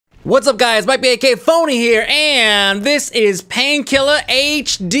What's up, guys? Mike aka Phony here, and this is Painkiller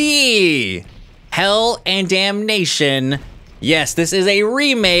HD. Hell and Damnation. Yes, this is a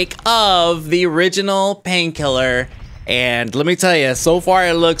remake of the original Painkiller, and let me tell you, so far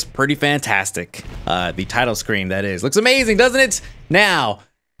it looks pretty fantastic. The title screen, that is. Looks amazing, doesn't it? Now,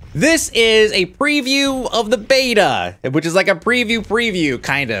 this is a preview of the beta, which is like a preview,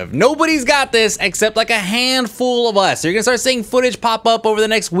 kind of. Nobody's got this except like a handful of us. So you're gonna start seeing footage pop up over the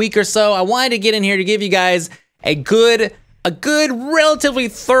next week or so. I wanted to get in here to give you guys a good, relatively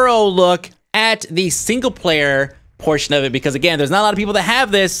thorough look at the single player portion of it, because again, there's not a lot of people that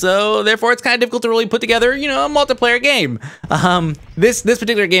have this, so therefore it's kind of difficult to really put together, you know, a multiplayer game. This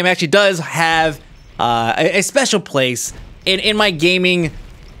particular game actually does have a special place in my gaming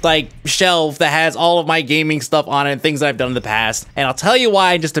shelf that has all of my gaming stuff on it and things that I've done in the past, and I'll tell you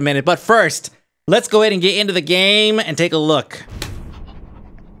why in just a minute. But first, let's go ahead and get into the game and take a look.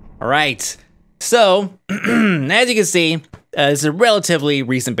 All right, so as you can see, it's a relatively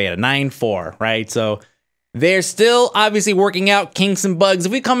recent beta, 9.4, right? So they're still obviously working out kinks and bugs.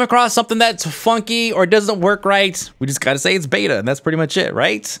 If we come across something that's funky or doesn't work right, we just gotta say it's beta, and that's pretty much it,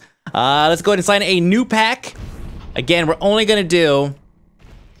 right? Let's go ahead and sign a new pack. Again, we're only gonna do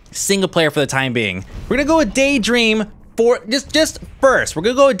single player for the time being. We're gonna go with Daydream for just first. We're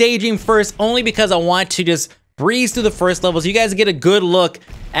gonna go with Daydream first, only because I want to just breeze through the first level so you guys get a good look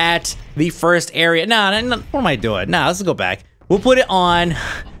at the first area. No, what am I doing? No, let's go back. We'll put it on.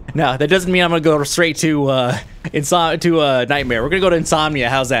 No, that doesn't mean I'm gonna go straight to Nightmare. We're gonna go to Insomnia.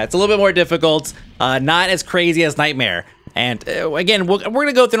 How's that? It's a little bit more difficult, not as crazy as Nightmare. And again, we're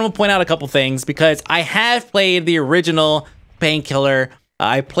gonna go through and we'll point out a couple things because I have played the original Painkiller.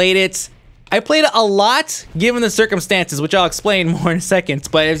 I played it a lot given the circumstances, which I'll explain more in a second.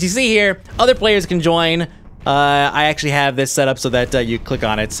 But as you see here, other players can join. I actually have this set up so that you click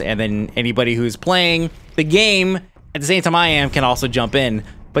on it, and then anybody who's playing the game at the same time I am can also jump in.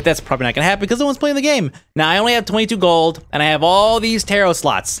 But that's probably not gonna happen because no one's playing the game. Now, I only have 22 gold, and I have all these tarot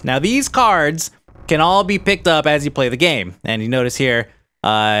slots. Now, these cards can all be picked up as you play the game. And you notice here,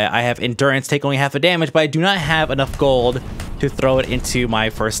 I have Endurance, take only half the damage, but I do not have enough gold to throw it into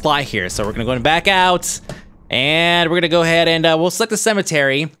my first slot here. So we're gonna go back out, and we're gonna go ahead and we'll select the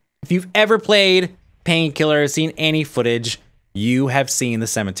cemetery. If you've ever played Painkiller, seen any footage, you have seen the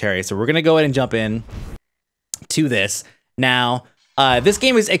cemetery. So we're gonna go ahead and jump in to this. Now, this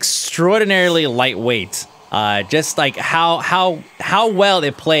game is extraordinarily lightweight. Just like how well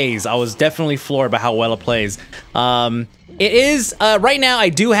it plays. I was definitely floored by how well it plays. It is, right now I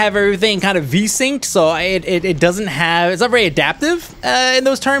do have everything kind of V-synced, so it doesn't have, it's not very adaptive in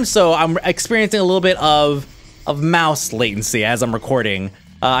those terms, so I'm experiencing a little bit of mouse latency as I'm recording.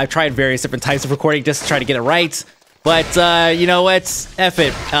 I've tried various different types of recording just to try to get it right, but you know what, F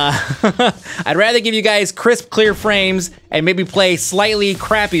it. I'd rather give you guys crisp, clear frames and maybe play slightly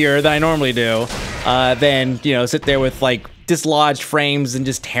crappier than I normally do, than, you know, sit there with like dislodged frames and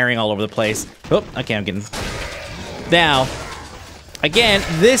just tearing all over the place. Oh, okay, I'm getting... Now, again,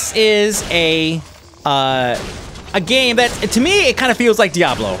 this is a game that, to me, it kind of feels like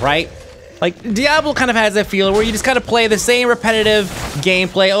Diablo, right? Like, Diablo kind of has that feel where you just kind of play the same repetitive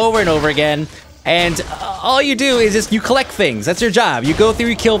gameplay over and over again, and all you do is just, you collect things. That's your job. You go through,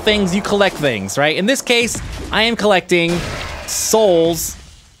 you kill things, you collect things, right? In this case, I am collecting souls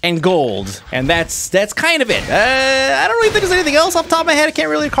and gold, and that's kind of it. I don't really think there's anything else off the top of my head. I can't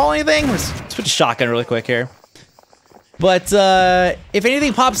really recall anything. Let's switch to shotgun really quick here. But if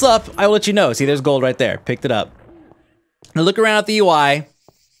anything pops up, I will let you know. See, there's gold right there. Picked it up. Now look around at the UI.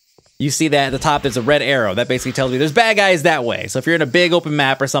 You see that at the top there's a red arrow. That basically tells me there's bad guys that way. So if you're in a big open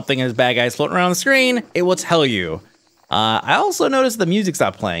map or something and there's bad guys floating around the screen, it will tell you. I also noticed the music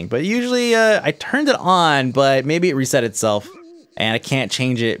stopped playing, but usually I turned it on, but maybe it reset itself and I can't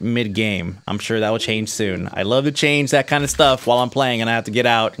change it mid-game. I'm sure that will change soon. I love to change that kind of stuff while I'm playing and I have to get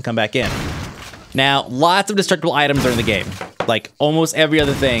out and come back in. Now, lots of destructible items are in the game. Like, almost every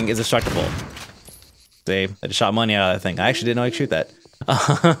other thing is destructible. See, I just shot money out of that thing. I actually didn't know I could shoot that.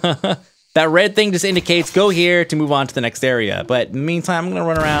 That red thing just indicates go here to move on to the next area. But in the meantime, I'm gonna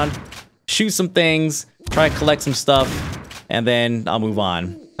run around, shoot some things, try to collect some stuff, and then I'll move on.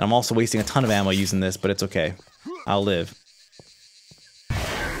 And I'm also wasting a ton of ammo using this, but it's okay. I'll live.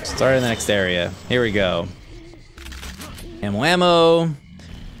 Start in the next area. Here we go. Ammo.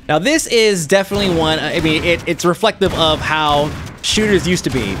 Now this is definitely one, I mean, it's reflective of how shooters used to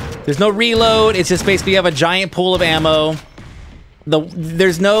be. There's no reload, it's just basically you have a giant pool of ammo.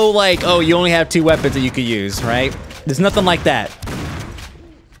 There's no like, oh, you only have 2 weapons that you could use, right? There's nothing like that.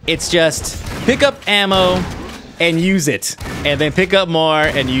 It's just pick up ammo and use it, and then pick up more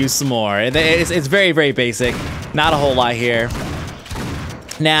and use some more. And it's very, very basic. Not a whole lot here.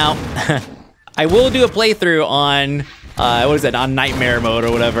 Now, I will do a playthrough on what is that, on nightmare mode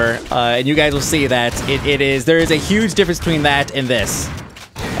or whatever, and you guys will see that there is a huge difference between that and this.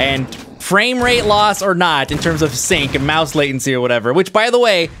 And frame rate loss or not in terms of sync and mouse latency or whatever, which by the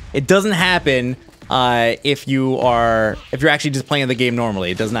way, it doesn't happen if you're actually just playing the game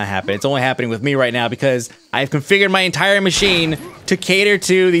normally. It does not happen. It's only happening with me right now because I've configured my entire machine to cater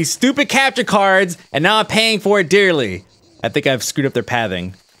to these stupid capture cards, and now I'm paying for it dearly. I think I've screwed up their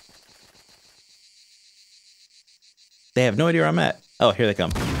pathing. They have no idea where I'm at. Oh, here they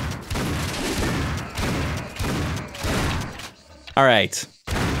come. All right.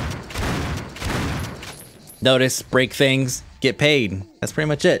 Notice, break things, get paid. That's pretty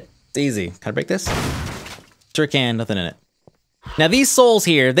much it. It's easy. Can I break this? Sure can, nothing in it. Now these souls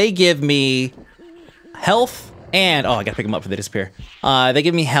here, they give me health and, oh, I gotta pick them up before they disappear. They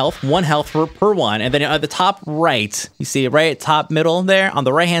give me health, 1 health per one, and then at the top right, you see it right at top middle there, on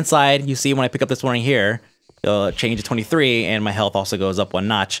the right-hand side, you see when I pick up this one right here, it'll change to 23, and my health also goes up 1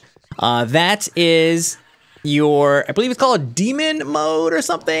 notch. That is your, I believe it's called demon mode or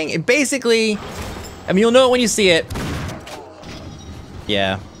something. It basically, I mean, you'll know it when you see it.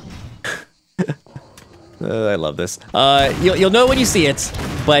 Yeah. I love this. You'll know when you see it,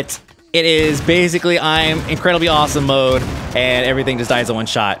 but it is basically I'm incredibly awesome mode, and everything just dies in 1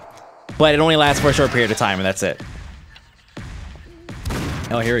 shot. But it only lasts for a short period of time, and that's it.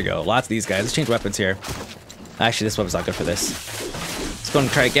 Oh, here we go. Lots of these guys. Let's change weapons here. Actually, this weapon's not good for this. Let's go and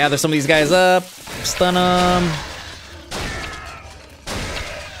try to gather some of these guys up, stun them.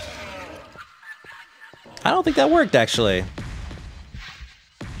 I don't think that worked, actually.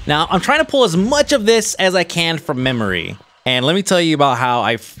 Now, I'm trying to pull as much of this as I can from memory. And let me tell you about how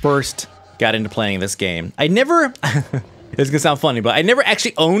I first got into playing this game. I never, it's gonna sound funny, but I never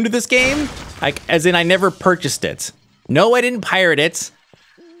actually owned this game. As in, I never purchased it. No, I didn't pirate it.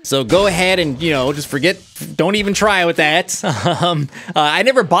 So go ahead and, you know, just forget, don't even try with that. I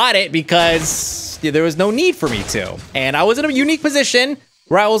never bought it because there was no need for me to. And I was in a unique position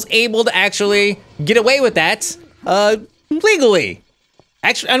where I was able to actually get away with that legally.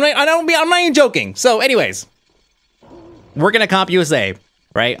 Actually, I'm not even joking. So anyways, working at CompUSA,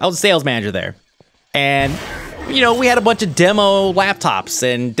 right? I was a sales manager there. And, you know, we had a bunch of demo laptops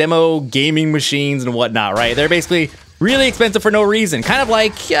and demo gaming machines and whatnot, right? They're basically really expensive for no reason. Kind of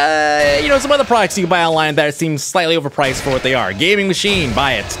like, you know, some other products you can buy online that seem slightly overpriced for what they are. Gaming machine,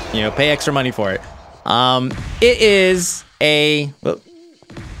 buy it. You know, pay extra money for it. It is a...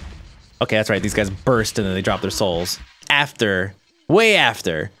 Okay, that's right. These guys burst and then they drop their souls. After, way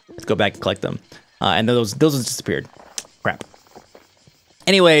after. Let's go back and collect them. And then those just disappeared. Crap.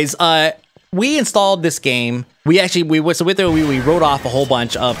 Anyways, we installed this game. We wrote off a whole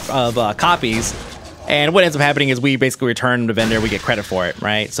bunch of copies. And what ends up happening is we basically return the vendor, we get credit for it,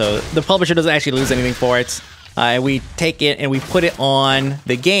 right? So the publisher doesn't actually lose anything for it. We take it and we put it on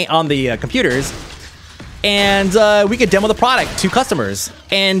the computers, and we could demo the product to customers.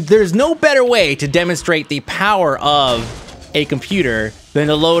 And there's no better way to demonstrate the power of a computer than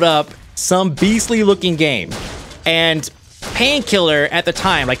to load up some beastly looking game. And Painkiller at the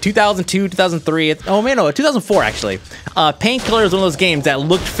time, like 2002, 2003, oh man, no, 2004 actually. Painkiller is one of those games that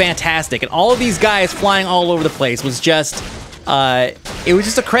looked fantastic, and all of these guys flying all over the place was just, it was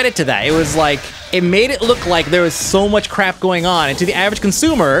just a credit to that. It was like, it made it look like there was so much crap going on, and to the average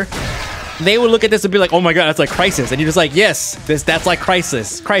consumer, they would look at this and be like, oh my god, that's like Crysis. And you're just like, yes, that's like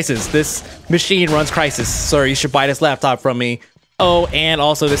Crysis. This machine runs Crysis. Sir, you should buy this laptop from me. Oh, and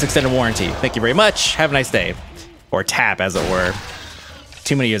also this extended warranty. Thank you very much. Have a nice day. Or tap, as it were.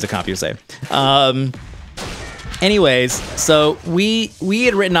 Too many years of CompUSA. Anyways, so we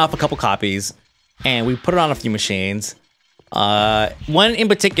had written off a couple copies, and we put it on a few machines. One in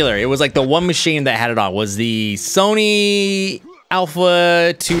particular, it was like the one machine that had it on was the Sony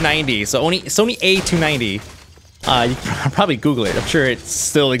Alpha 290. So Sony A290. You can probably Google it. I'm sure it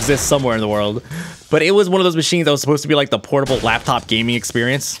still exists somewhere in the world. But it was one of those machines that was supposed to be like the portable laptop gaming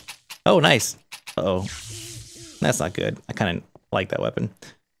experience. Oh, nice. Uh-oh. That's not good. I kind of like that weapon.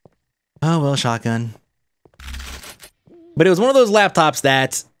 Oh, well, shotgun. But it was one of those laptops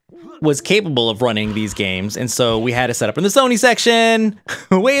that was capable of running these games, and so we had to set up in the Sony section,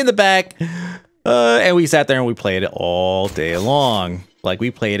 way in the back, and we sat there and we played it all day long. Like,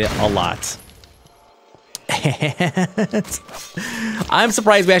 we played it a lot. And I'm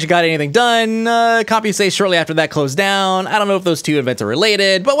surprised we actually got anything done. CompUSA shortly after that closed down. I don't know if those two events are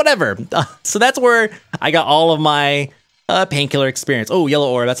related, but whatever. So that's where I got all of my Painkiller experience. Oh, yellow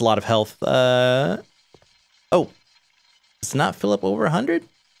ore, that's a lot of health. Oh, does it not fill up over 100?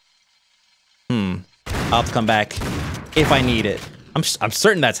 I'll have to come back if I need it. I'm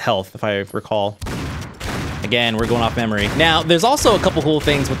certain that's health, if I recall. Again, we're going off memory. Now, there's also a couple cool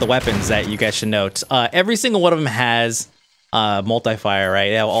things with the weapons that you guys should note. Every single one of them has multi-fire, right?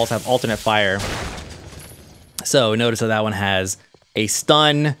 They all have alternate fire. So notice that one has a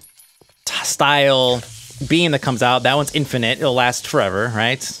stun style beam that comes out. That one's infinite. It'll last forever,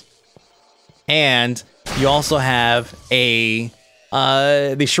 right? And you also have the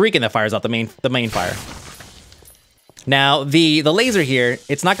shuriken that fires out the main fire. Now, the laser here,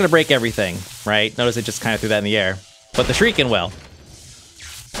 it's not going to break everything, right? Notice it just kind of threw that in the air. But the shuriken will.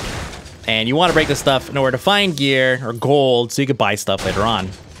 And you want to break this stuff in order to find gear or gold so you can buy stuff later on.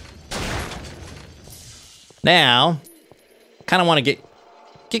 Now, kind of want to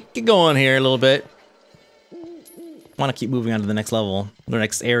get going here a little bit. Want to keep moving on to the next level, the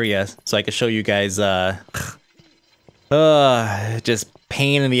next area, so I can show you guys just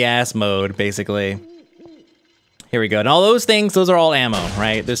pain in the ass mode, basically. Here we go. And all those things, those are all ammo,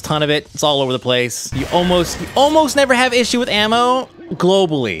 right? There's a ton of it. It's all over the place. You almost never have issue with ammo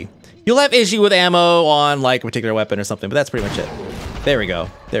globally. You'll have issue with ammo on like a particular weapon or something, but that's pretty much it. There we go.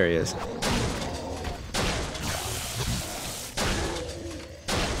 There he is.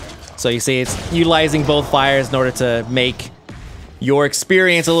 So you see it's utilizing both fires in order to make your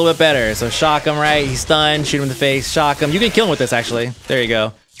experience a little bit better. So shock him, right? He's stunned, shoot him in the face, shock him. You can kill him with this actually. There you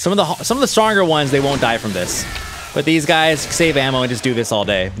go. Some of the stronger ones, they won't die from this. But these guys save ammo and just do this all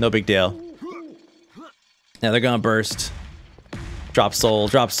day. No big deal. Now they're gonna burst. Drop soul,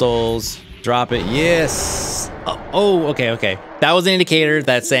 drop souls, drop it, yes. Oh, okay. That was an indicator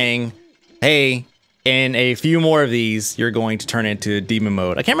that's saying, hey, in a few more of these, you're going to turn into demon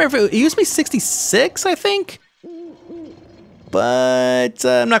mode. I can't remember if it used to be 66, I think. But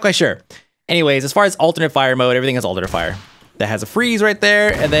I'm not quite sure. Anyways, as far as alternate fire mode, everything has alternate fire. That has a freeze right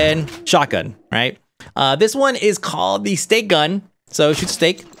there, and then shotgun, right? This one is called the stake gun. So it shoots a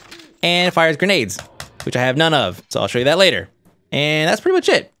stake and fires grenades, which I have none of. So I'll show you that later. And that's pretty much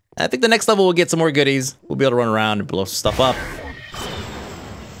it. I think the next level we'll get some more goodies. We'll be able to run around and blow stuff up.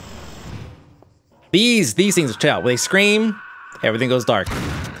 These things, check out. When they scream, everything goes dark.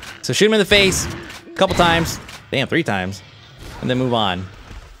 So shoot them in the face a couple times. Damn, 3 times. And then move on.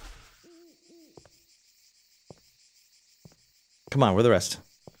 Come on, where are the rest?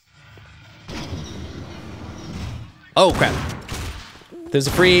 Oh, crap. There's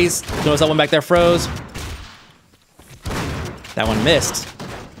a freeze. Notice that one back there froze. That one missed.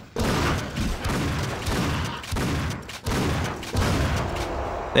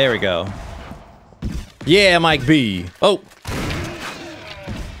 There we go. Yeah, Mike B. Oh.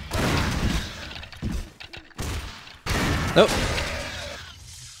 Nope.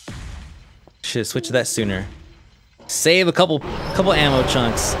 Should've switched to that sooner. Save a couple ammo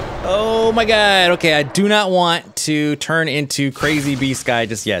chunks. Oh my god. Okay, I do not want to turn into crazy beast guy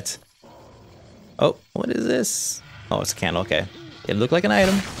just yet. Oh, what is this? Oh, it's a candle, okay. It looked like an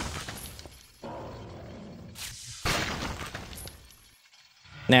item.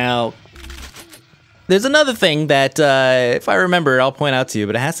 Now, there's another thing that, if I remember, I'll point out to you,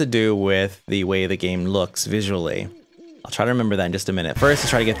 but it has to do with the way the game looks visually. I'll try to remember that in just a minute. First, let's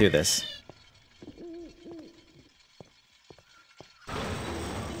try to get through this.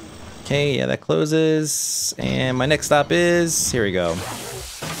 Okay, yeah, that closes. And my next stop is... here we go.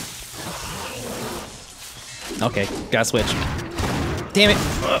 Okay, gotta switch. Damn it!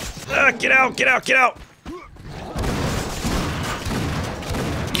 Get out, get out, get out!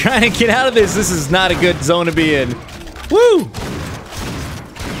 Trying to get out of this. This is not a good zone to be in. Woo!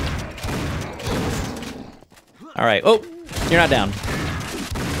 All right. Oh, you're not down.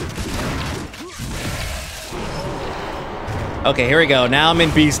 Okay, here we go. Now I'm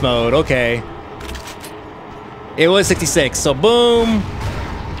in beast mode. Okay. It was 66. So boom,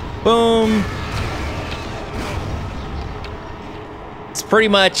 boom. It's pretty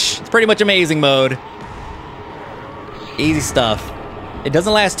much amazing mode. Easy stuff. It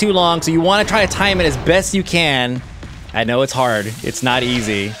doesn't last too long, so you want to try to time it as best you can. I know it's hard. It's not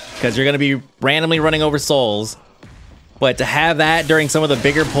easy, because you're going to be randomly running over souls. But to have that during some of the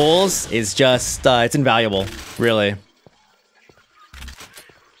bigger pulls is just, it's invaluable, really.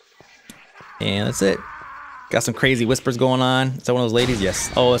 And that's it. Got some crazy whispers going on. Is that one of those ladies?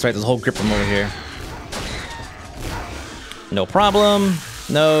 Yes. Oh, that's right. There's a whole grip from over here. No problem.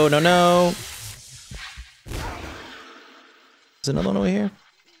 No, no, no. Is another one over here?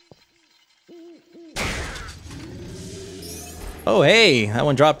 Oh, hey, that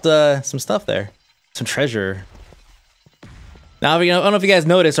one dropped some stuff there. Some treasure. Now, I don't know if you guys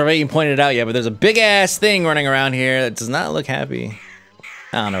noticed or if I even pointed it out yet, but there's a big-ass thing running around here that does not look happy.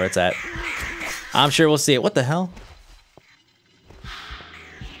 I don't know where it's at. I'm sure we'll see it. What the hell?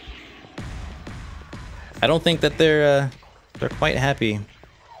 I don't think that they're quite happy.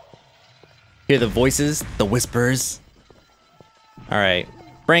 Hear the voices, the whispers. All right,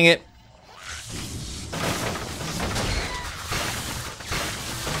 bring it.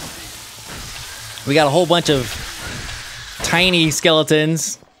 We got a whole bunch of tiny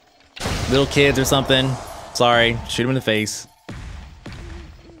skeletons, little kids or something. Sorry, shoot them in the face.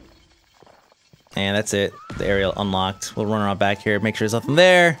 And that's it. The area unlocked. We'll run around back here, make sure there's nothing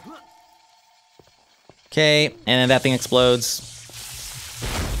there. Okay, and then that thing explodes.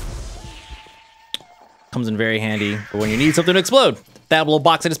 Comes in very handy for when you need something to explode. That little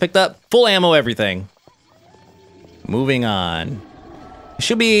box I just picked up, full ammo, everything. Moving on.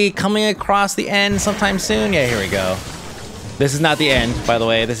 Should be coming across the end sometime soon. Yeah, here we go. This is not the end, by the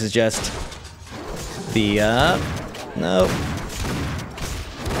way. This is just the, nope.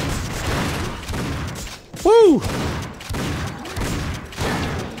 Woo!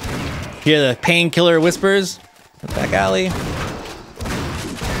 Hear the painkiller whispers? Back alley.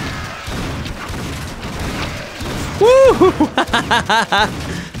 Woo!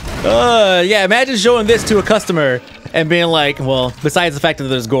 Yeah, imagine showing this to a customer and being like, well, besides the fact that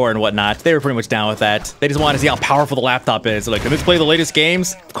there's gore and whatnot, they were pretty much down with that. They just wanted to see how powerful the laptop is. They're like, can this play the latest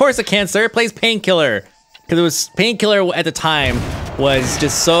games? Of course it can, sir. It plays Painkiller. Because it was Painkiller at the time was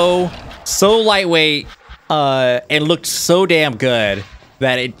just so lightweight and looked so damn good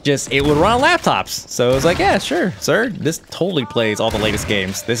that it would run on laptops. So it was like, yeah, sure, sir. This totally plays all the latest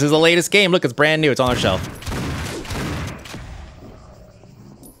games. This is the latest game. Look, it's brand new. It's on our shelf.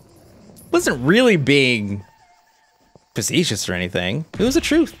 Wasn't really being facetious or anything. It was the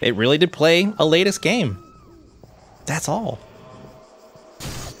truth. It really did play a latest game. That's all.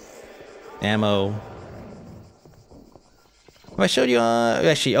 Ammo. Have I showed you,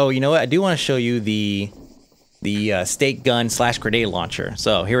 actually, oh, you know what? I do want to show you the stake gun / grenade launcher.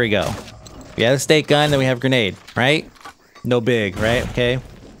 So here we go. We have a stake gun, then we have grenade, right? No big, right? Okay.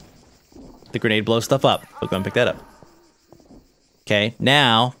 The grenade blows stuff up. We'll go and pick that up. Okay,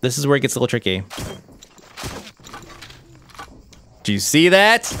 now, this is where it gets a little tricky. Do you see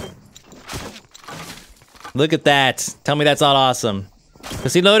that? Look at that. Tell me that's not awesome.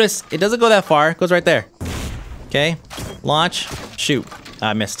 Because you notice, it doesn't go that far. It goes right there. Okay, launch, shoot.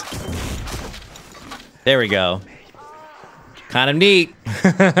 I missed. There we go. Kind of neat.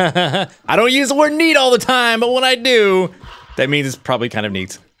 I don't use the word neat all the time, but when I do, that means it's probably kind of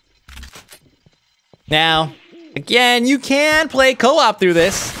neat. Now, again, you can play co-op through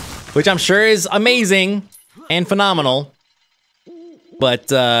this, which I'm sure is amazing and phenomenal,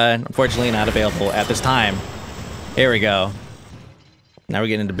 but unfortunately not available at this time. Here we go. Now we're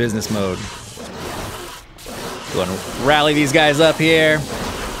getting into business mode. Go and rally these guys up here.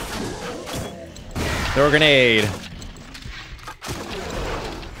 Throw a grenade.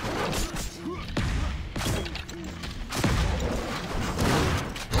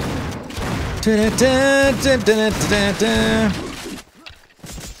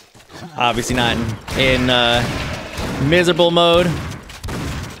 Obviously not in miserable mode.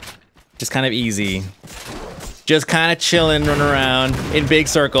 Just kind of easy. Just kind of chilling, running around in big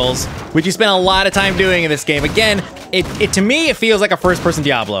circles, which you spend a lot of time doing in this game. Again, it to me it feels like a first-person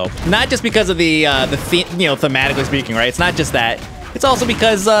Diablo. Not just because of the thematically speaking, right? It's not just that. It's also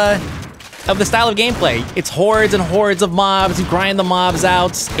because of the style of gameplay. It's hordes and hordes of mobs. You grind the mobs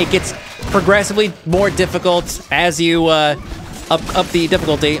out. It gets progressively more difficult as you up the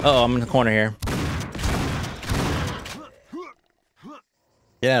difficulty. Oh, I'm in the corner here.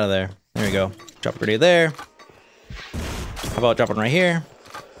 Get out of there. There we go. Drop a grenade there. How about dropping right here?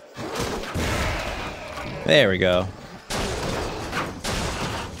 There we go.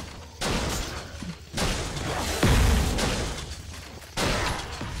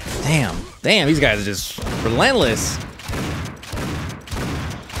 Damn, these guys are just relentless.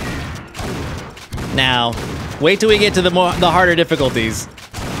 Now, wait till we get to the harder difficulties.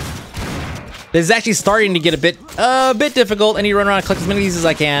 This is actually starting to get a bit difficult. I need to run around and collect as many of these as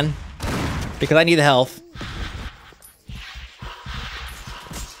I can because I need the health.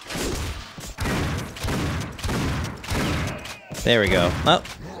 There we go. Oh,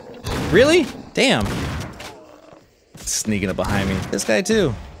 really? Damn. Sneaking up behind me. This guy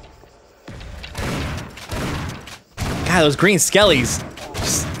too. God, those green skellies.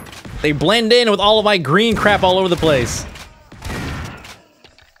 They blend in with all of my green crap all over the place.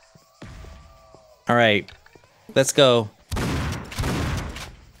 All right, let's go.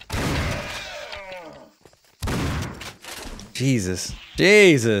 Jesus.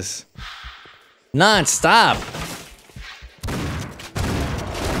 Jesus. Non-stop.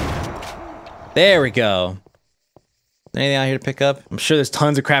 There we go. Anything out here to pick up? I'm sure there's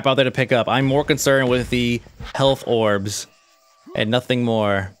tons of crap out there to pick up. I'm more concerned with the health orbs and nothing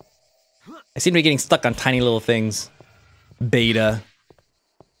more. I seem to be getting stuck on tiny little things. Beta.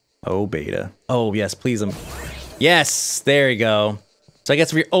 Oh, beta. Oh, yes, please. Yes, there you go. So I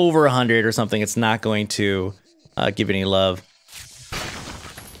guess if you're over 100 or something, it's not going to give any love.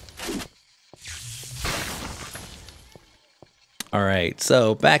 All right,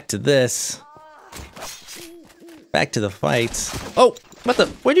 so back to this. Back to the fights. Oh, what the?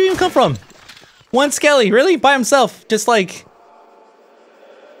 Where'd you even come from? One Skelly, really? By himself, just like...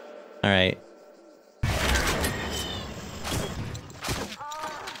 All right.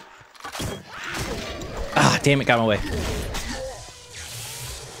 Ah, damn it, got in my way.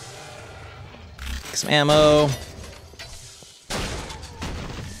 Some ammo.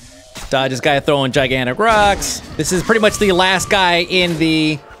 Dodge this guy throwing gigantic rocks. This is pretty much the last guy in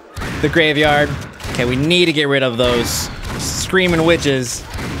the graveyard. Okay, we need to get rid of those screaming witches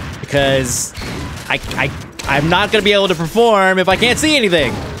because I'm not gonna be able to perform if I can't see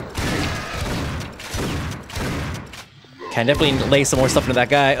anything. Okay, definitely lay some more stuff into that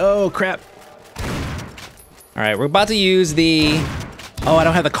guy. Oh crap. All right, we're about to use the... Oh, I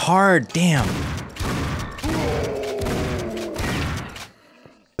don't have the card, damn.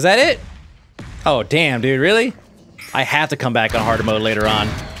 Is that it? Oh, damn, dude, really? I have to come back on harder mode later on.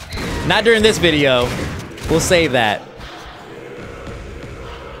 Not during this video. We'll save that.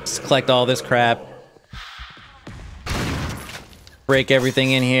 Just collect all this crap. Break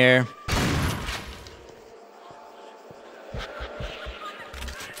everything in here.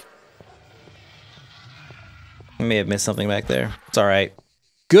 I may have missed something back there. It's all right.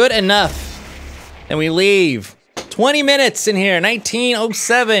 Good enough. And we leave. 20 minutes in here,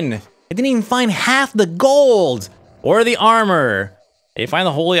 1907. I didn't even find half the gold or the armor. Did you find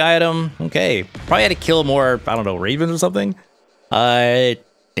the holy item? Okay. Probably had to kill more, I don't know, ravens or something.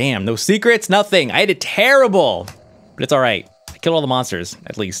 Damn, no secrets, nothing. I did terrible, but it's all right. I killed all the monsters,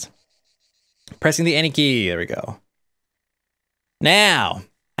 at least. Pressing the any key, there we go. Now,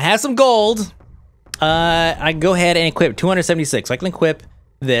 I have some gold. I can go ahead and equip 276. So I can equip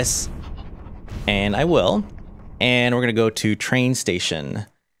this, and I will. And we're gonna go to train station.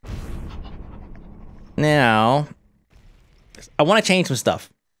 Now, I want to change some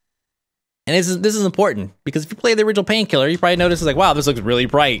stuff. And this is important, because if you play the original Painkiller, you probably notice it's like, wow, this looks really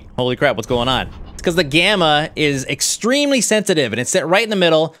bright. Holy crap, what's going on? It's because the gamma is extremely sensitive, and it's set right in the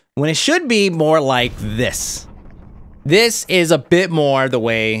middle, when it should be more like this. This is a bit more the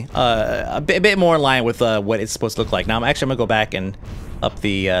way, a bit more in line with what it's supposed to look like. Now, I'm gonna go back and up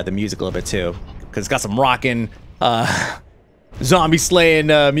the music a little bit too, because it's got some rockin', zombie slaying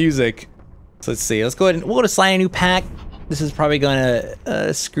music. So let's see. Let's go ahead and we'll go to Sly a New Pack. This is probably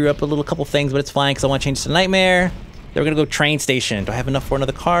gonna screw up a couple things, but it's fine because I want to change to Nightmare. Then we're gonna go train station. Do I have enough for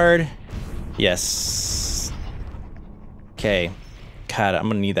another card? Yes. Okay. God, I'm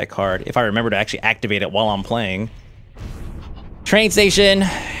gonna need that card if I remember to actually activate it while I'm playing. Train station.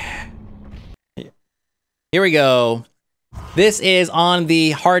 Here we go. This is on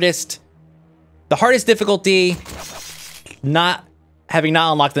the hardest difficulty, not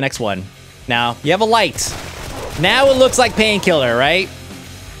unlocked the next one. Now, you have a light. Now it looks like Painkiller, right?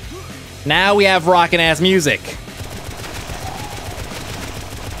 Now we have rockin' ass music.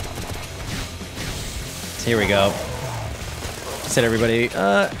 Here we go. Set everybody,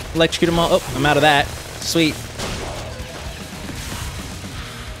 electrocute them all. Oh, I'm out of that. Sweet.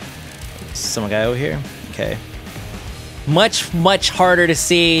 Some guy over here. Okay. Much, much harder to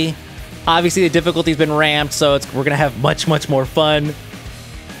see. Obviously, the difficulty's been ramped, so we're gonna have much, much more fun.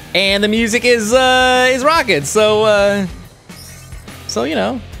 And the music is rocking. So, so you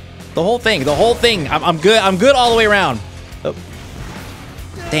know, the whole thing. I'm good. I'm good all the way around. Oh,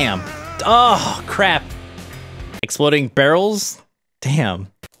 damn. Oh, crap. Exploding barrels. Damn.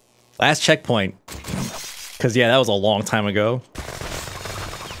 Last checkpoint. Cause yeah, that was a long time ago.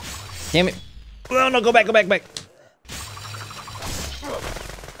 Damn it. Oh, no, go back.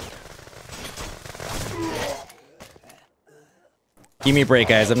 Give me a break,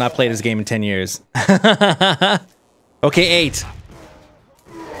 guys. I've not played this game in 10 years. Okay, 8.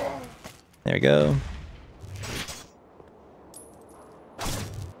 There we go.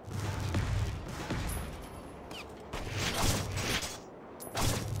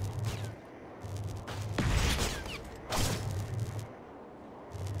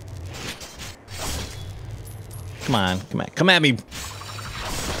 Come at me.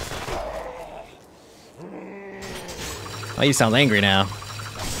 Oh, you sound angry now.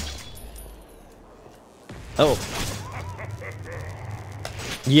 Oh.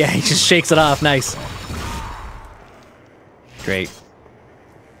 Yeah, he just shakes it off. Nice. Great.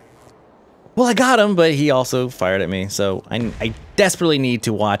 Well, I got him, but he also fired at me, so I desperately need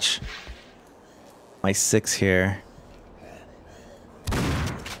to watch my 6 here.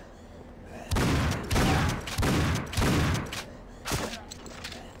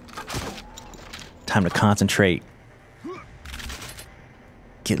 Time to concentrate.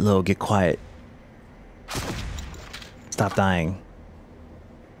 Get low, get quiet. Stop dying.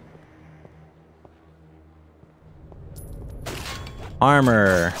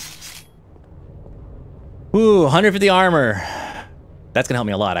 Armor. Ooh, 150 armor. That's gonna help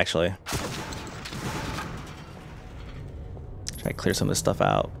me a lot, actually. Try to clear some of this stuff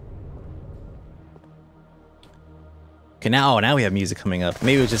out. Okay, now we have music coming up.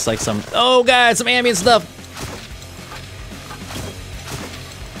 Maybe it was just like some, oh god, some ambient stuff.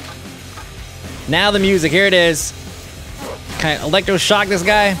 Now the music, here it is. Can I electroshock this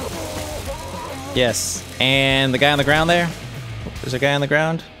guy? Yes, and the guy on the ground there? There's a guy on the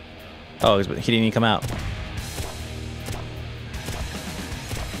ground? Oh, he didn't even come out.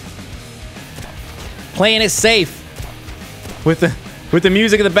 Playing it safe. With the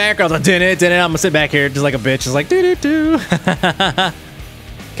music in the background, like, I'm gonna sit back here just like a bitch, just like do. Can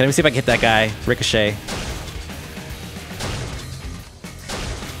we see if I can hit that guy? Ricochet.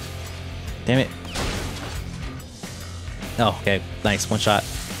 Damn it. Oh, okay, nice, one shot.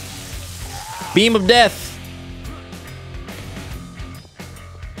 Beam of death.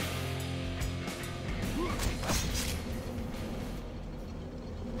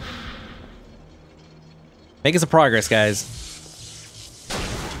 Making some progress, guys.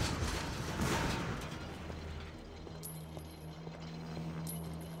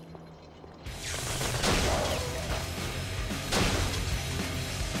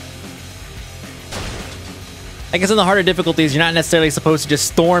 I guess in the harder difficulties, you're not necessarily supposed to just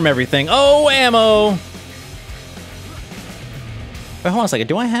storm everything. Oh, ammo! Wait, hold on a second.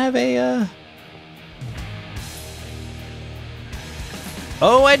 Do I have a,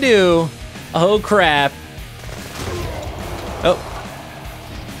 Oh, I do. Oh, crap. Oh.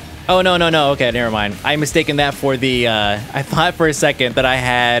 Oh, no. Okay, never mind. I mistaken that for the, I thought for a second that I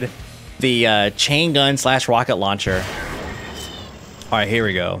had the, chain gun / rocket launcher. All right, here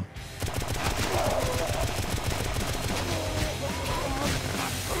we go.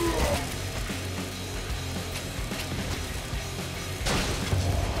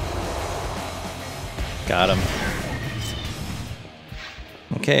 Got him.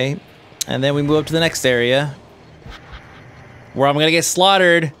 Okay, and then we move up to the next area where I'm gonna get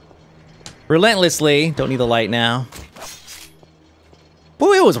slaughtered relentlessly. Don't need the light now.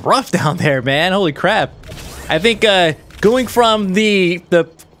 Boy, it was rough down there, man. Holy crap. I think going from the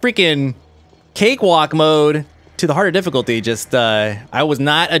freaking cakewalk mode to the harder difficulty, just I was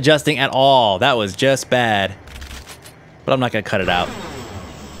not adjusting at all. That was just bad. But I'm not gonna cut it out.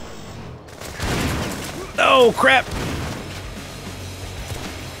 Oh, crap!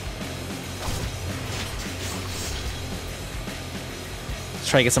 Let's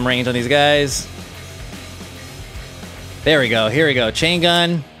try to get some range on these guys. There we go, here we go. Chain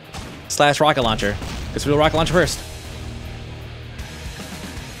gun / rocket launcher. Guess we'll do rocket launcher first.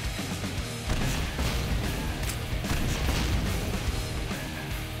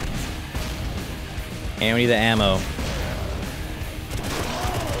 And we need the ammo.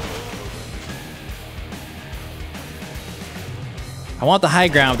 I want the high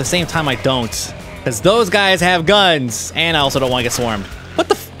ground, at the same time I don't. Because those guys have guns, and I also don't want to get swarmed. What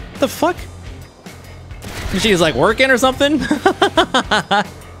the fuck? She's like working or something?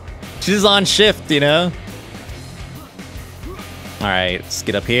 She's on shift, you know? Alright, let's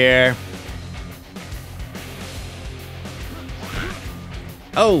get up here.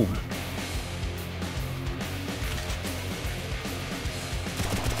 Oh!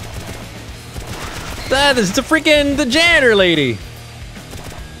 That is the freaking the janitor lady!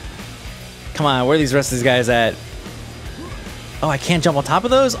 Come on, where are these rest of these guys at? Oh, I can't jump on top of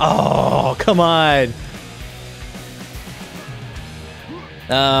those? Oh, come on.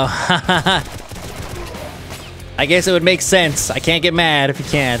 Oh, I guess it would make sense. I can't get mad if you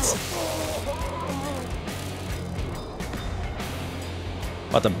can't.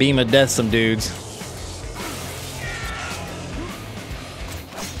 About to beam of death some dudes.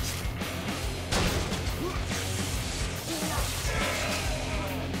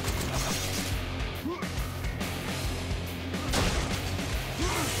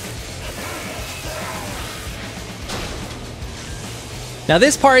 Now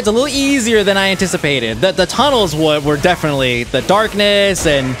this part's a little easier than I anticipated. The tunnels were definitely the darkness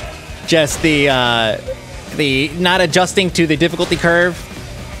and just the not adjusting to the difficulty curve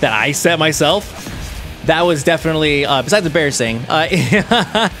that I set myself. That was definitely besides embarrassing.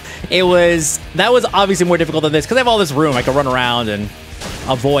 That was obviously more difficult than this because I have all this room. I can run around and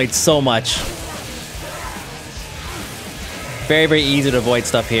avoid so much. Very, very easy to avoid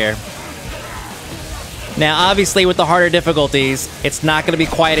stuff here. Now, obviously, with the harder difficulties, it's not going to be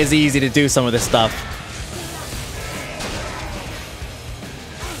quite as easy to do some of this stuff.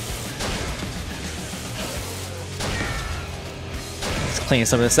 Let's clean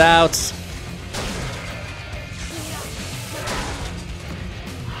some of this out.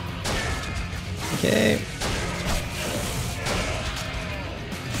 Okay.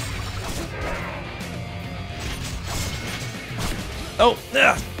 Oh,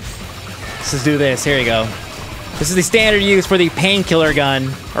 ugh. Let's just do this. Here you go. This is the standard use for the painkiller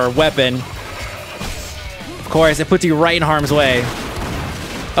gun or weapon. Of course, it puts you right in harm's way.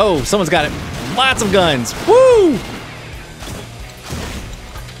 Oh, someone's got it. Lots of guns. Woo!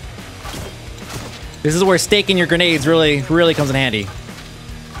 This is where staking your grenades really comes in handy.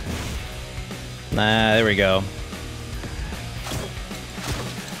 There we go.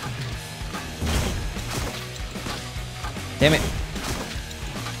 Damn it.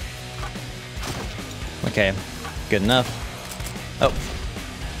 Okay, good enough. Oh.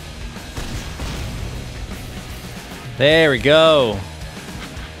 There we go.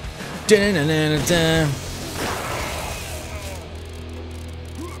 Dun-dun-dun-dun-dun.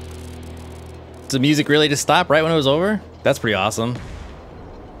 Did the music really just stop right when it was over? That's pretty awesome.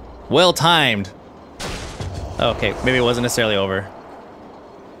 Well timed. Okay, maybe it wasn't necessarily over.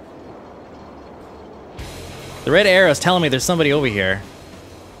 The red arrow's telling me there's somebody over here.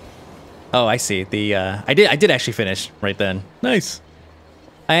 Oh, I see. The I did actually finish right then. Nice.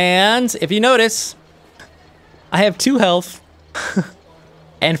 And if you notice, I have 2 health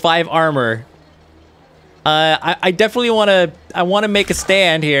and 5 armor. I definitely want to make a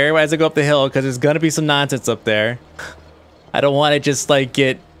stand here as I go up the hill because there's gonna be some nonsense up there. I don't want to just like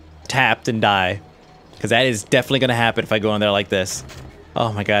get tapped and die because that is definitely gonna happen if I go in there like this.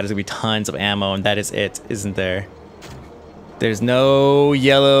 Oh my god, there's gonna be tons of ammo and that is it, isn't there? There's no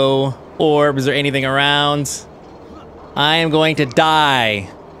yellow orbs or anything around. I am going to die.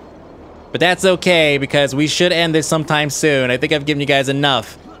 But that's okay because we should end this sometime soon. I think I've given you guys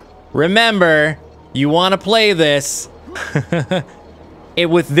enough. Remember, you want to play this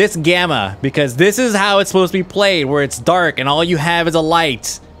with this gamma because this is how it's supposed to be played, where it's dark and all you have is a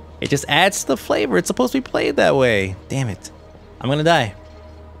light. It just adds to the flavor. It's supposed to be played that way. Damn it. I'm gonna die.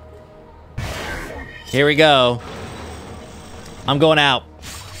 Here we go. I'm going out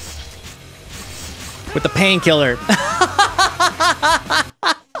with the painkiller.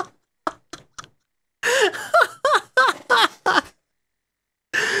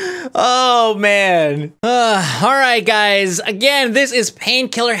 Oh man. All right, guys. Again, this is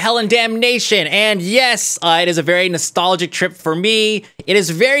Painkiller, Hell, and Damnation. And yes, it is a very nostalgic trip for me. It is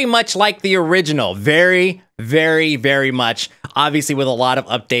very much like the original. Very, very, very much. Obviously, with a lot of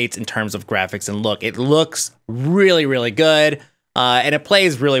updates in terms of graphics and look. It looks really, really good. And it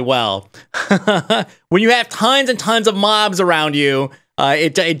plays really well. When you have tons and tons of mobs around you,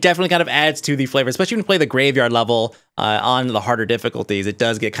 it definitely kind of adds to the flavor, especially when you play the graveyard level on the harder difficulties. It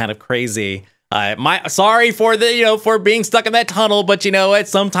does get kind of crazy. Sorry for for being stuck in that tunnel, but you know what?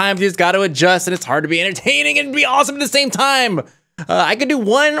 Sometimes you just got to adjust, and it's hard to be entertaining and be awesome at the same time. I could do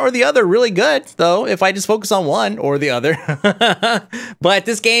one or the other really good, though, if I just focus on one or the other. But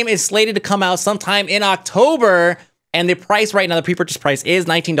this game is slated to come out sometime in October. And the price right now, the pre-purchase price is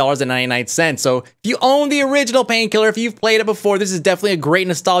 $19.99. So if you own the original Painkiller, if you've played it before, this is definitely a great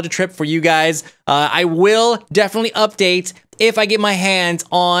nostalgia trip for you guys. I will definitely update if I get my hands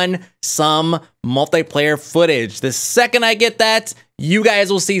on some multiplayer footage. The second I get that, you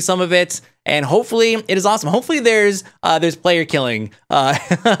guys will see some of it. And hopefully it is awesome. Hopefully there's player killing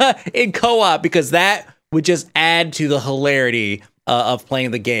in co-op, because that would just add to the hilarity of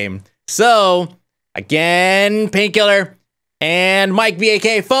playing the game. So again, Painkiller and Mike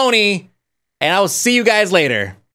BAK Phony, and I will see you guys later.